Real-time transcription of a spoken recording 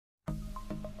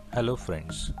Hello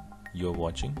friends, you're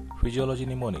watching Physiology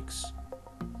Mnemonics.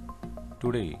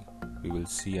 Today we will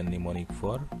see a mnemonic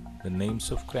for the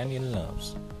names of cranial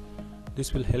nerves.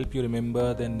 This will help you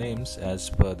remember their names as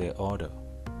per their order.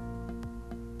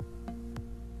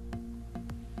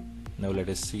 Now let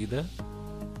us see the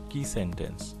key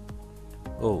sentence.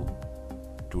 Oh,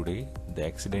 today they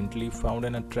accidentally found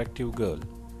an attractive girl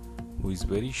who is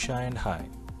very shy and high.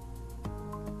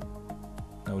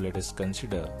 Now let us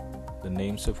consider the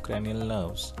names of cranial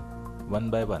nerves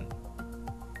one by one.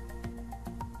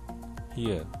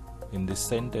 Here in this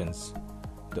sentence,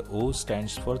 the O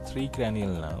stands for 3 cranial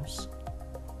nerves.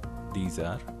 These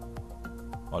are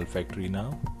olfactory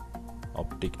nerve,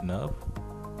 optic nerve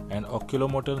and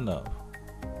oculomotor nerve.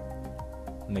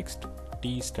 Next,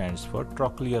 T stands for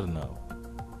trochlear nerve.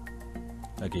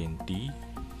 Again, T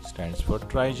stands for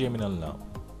trigeminal nerve.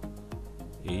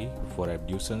 A for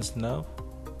abducens nerve,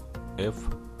 F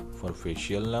for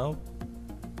facial nerve,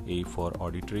 A for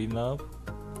auditory nerve,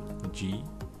 G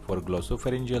for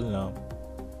glossopharyngeal nerve,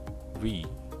 V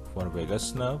for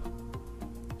vagus nerve,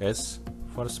 S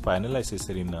for spinal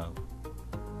accessory nerve,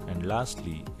 and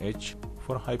lastly H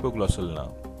for hypoglossal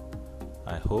nerve.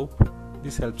 I hope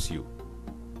this helps you.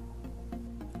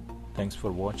 Thanks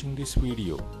for watching this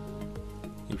video.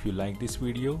 If you like this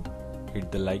video,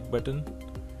 hit the like button,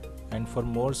 and for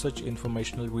more such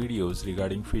informational videos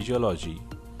regarding physiology,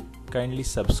 kindly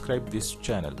subscribe this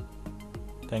channel.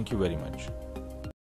 Thank you very much.